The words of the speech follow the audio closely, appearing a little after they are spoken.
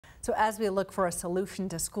So as we look for a solution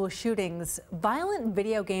to school shootings, violent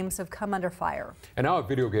video games have come under fire. And now a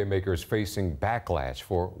video game maker is facing backlash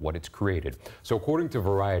for what it's created. So according to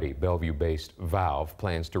Variety, Bellevue-based Valve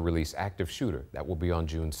plans to release Active Shooter. That will be on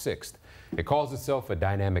June 6th. It calls itself a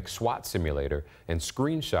dynamic SWAT simulator, and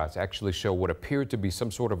screenshots actually show what appeared to be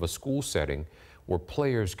some sort of a school setting where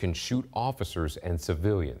players can shoot officers and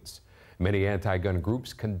civilians. Many anti-gun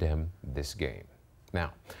groups condemn this game.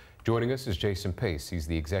 Now, joining us is Jason Pace. He's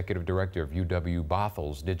the executive director of UW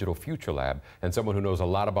Bothell's Digital Future Lab and someone who knows a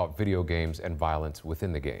lot about video games and violence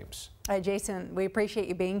within the games. Hi, Jason, we appreciate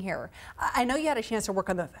you being here. I know you had a chance to work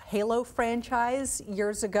on the Halo franchise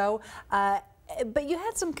years ago, but you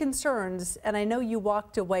had some concerns, and I know you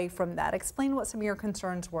walked away from that. Explain what some of your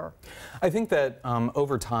concerns were. I think that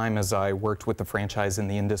over time, as I worked with the franchise in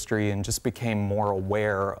the industry and just became more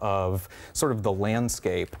aware of sort of the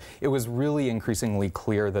landscape, it was really increasingly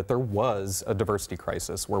clear that there was a diversity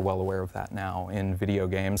crisis. We're well aware of that now in video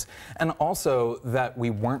games. And also that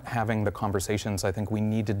we weren't having the conversations I think we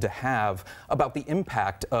needed to have about the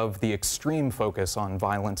impact of the extreme focus on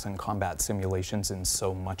violence and combat simulations in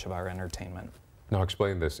so much of our entertainment. Now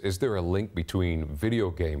explain this. Is there a link between video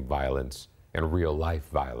game violence and real-life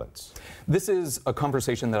violence? This is a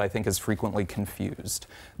conversation that I think is frequently confused.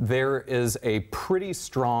 There is a pretty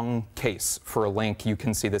strong case for a link, you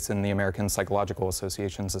can see this in the American Psychological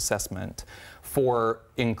Association's assessment, for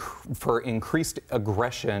increased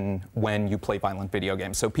aggression when you play violent video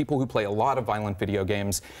games. So people who play a lot of violent video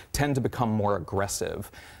games tend to become more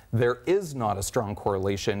aggressive. There is not a strong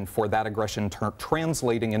correlation for that aggression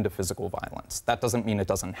translating into physical violence. That doesn't mean it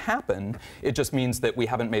doesn't happen. It just means that we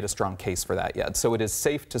haven't made a strong case for that yet. So it is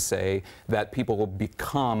safe to say that people will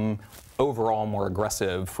become overall more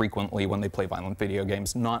aggressive frequently when they play violent video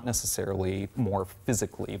games, not necessarily more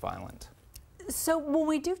physically violent. So when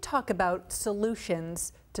we do talk about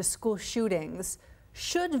solutions to school shootings,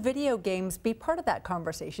 should video games be part of that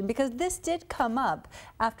conversation? Because this did come up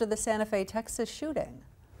after the Santa Fe, Texas shooting.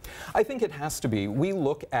 I think it has to be. We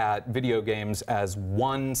look at video games as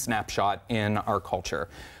one snapshot in our culture.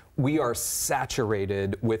 We are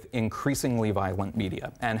saturated with increasingly violent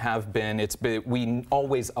media and have been. We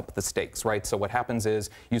always up the stakes, right? So what happens is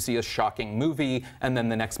you see a shocking movie and then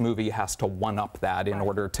the next movie has to one-up that in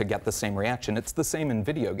order to get the same reaction. It's the same in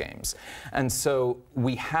video games. And so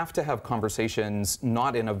we have to have conversations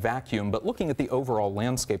not in a vacuum, but looking at the overall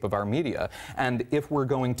landscape of our media. And if we're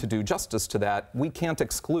going to do justice to that, we can't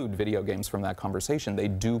exclude video games from that conversation. They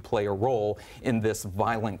do play a role in this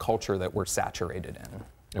violent culture that we're saturated in.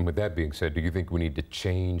 And with that being said, do you think we need to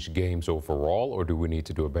change games overall, or do we need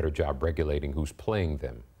to do a better job regulating who's playing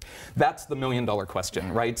them? That's the million-dollar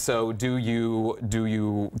question, right? So do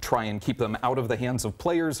you try and keep them out of the hands of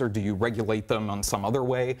players, or do you regulate them on some other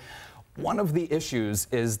way? One of the issues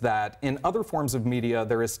is that in other forms of media,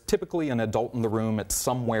 there is typically an adult in the room at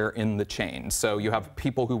somewhere in the chain. So you have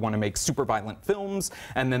people who want to make super violent films,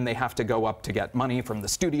 and then they have to go up to get money from the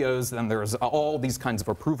studios. Then there's all these kinds of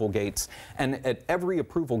approval gates. And at every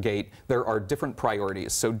approval gate, there are different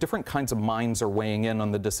priorities. So different kinds of minds are weighing in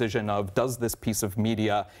on the decision of, does this piece of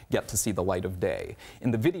media get to see the light of day?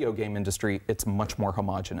 In the video game industry, it's much more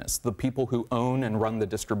homogenous. The people who own and run the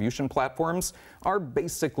distribution platforms are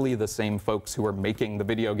basically the same folks who are making the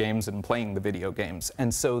video games and playing the video games.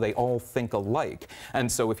 And so they all think alike.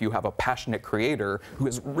 And so if you have a passionate creator who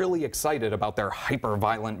is really excited about their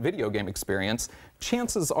hyper-violent video game experience,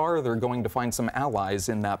 chances are they're going to find some allies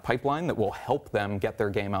in that pipeline that will help them get their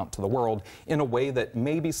game out to the world in a way that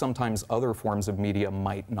maybe sometimes other forms of media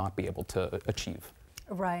might not be able to achieve.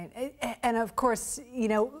 Right. And of course, you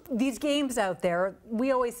know, these games out there,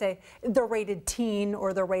 we always say they're rated teen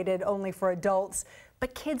or they're rated only for adults,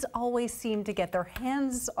 but kids always seem to get their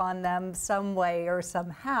hands on them some way or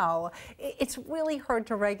somehow. It's really hard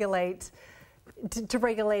to regulate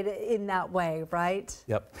it in that way, right?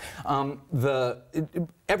 Yep.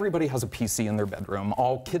 Everybody has a PC in their bedroom.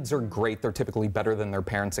 All kids are great. They're typically better than their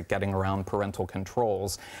parents at getting around parental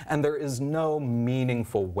controls. And there is no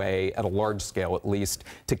meaningful way, at a large scale at least,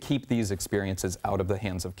 to keep these experiences out of the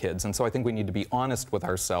hands of kids. And so I think we need to be honest with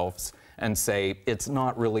ourselves and say it's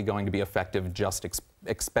not really going to be effective just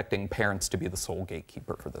expecting parents to be the sole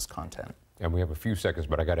gatekeeper for this content. And we have a few seconds,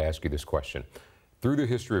 but I got to ask you this question. Through the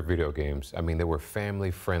history of video games, I mean, they were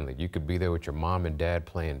family friendly. You could be there with your mom and dad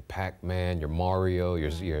playing Pac-Man, your Mario,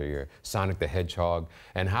 your Sonic the Hedgehog.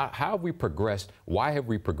 And how have we progressed? Why have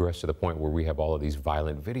we progressed to the point where we have all of these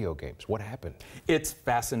violent video games? What happened? It's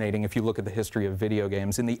fascinating if you look at the history of video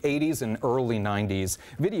games. In the 80s and early 90s,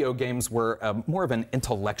 video games were more of an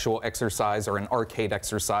intellectual exercise or an arcade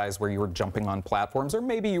exercise where you were jumping on platforms, or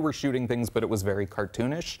maybe you were shooting things, but it was very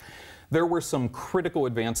cartoonish. There were some critical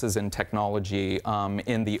advances in technology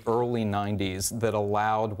in the early 90s that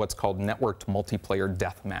allowed what's called networked multiplayer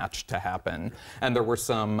deathmatch to happen. And there were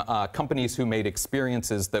some companies who made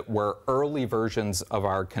experiences that were early versions of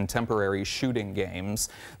our contemporary shooting games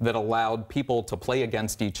that allowed people to play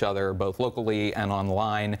against each other both locally and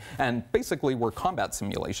online, and basically were combat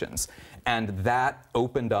simulations. And that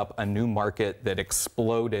opened up a new market that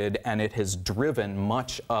exploded, and it has driven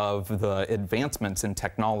much of the advancements in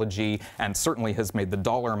technology and certainly has made the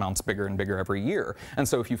dollar amounts bigger and bigger every year. And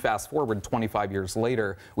so if you fast forward 25 years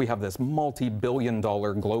later, we have this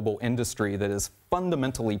multi-billion-dollar global industry that is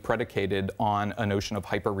fundamentally predicated on a notion of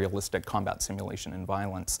hyper-realistic combat simulation and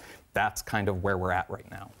violence. That's kind of where we're at right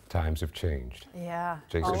now. Times have changed. Yeah,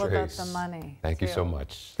 Jason all about Pace, the money. Thank you so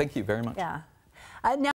much. Thank you very much. Yeah. Now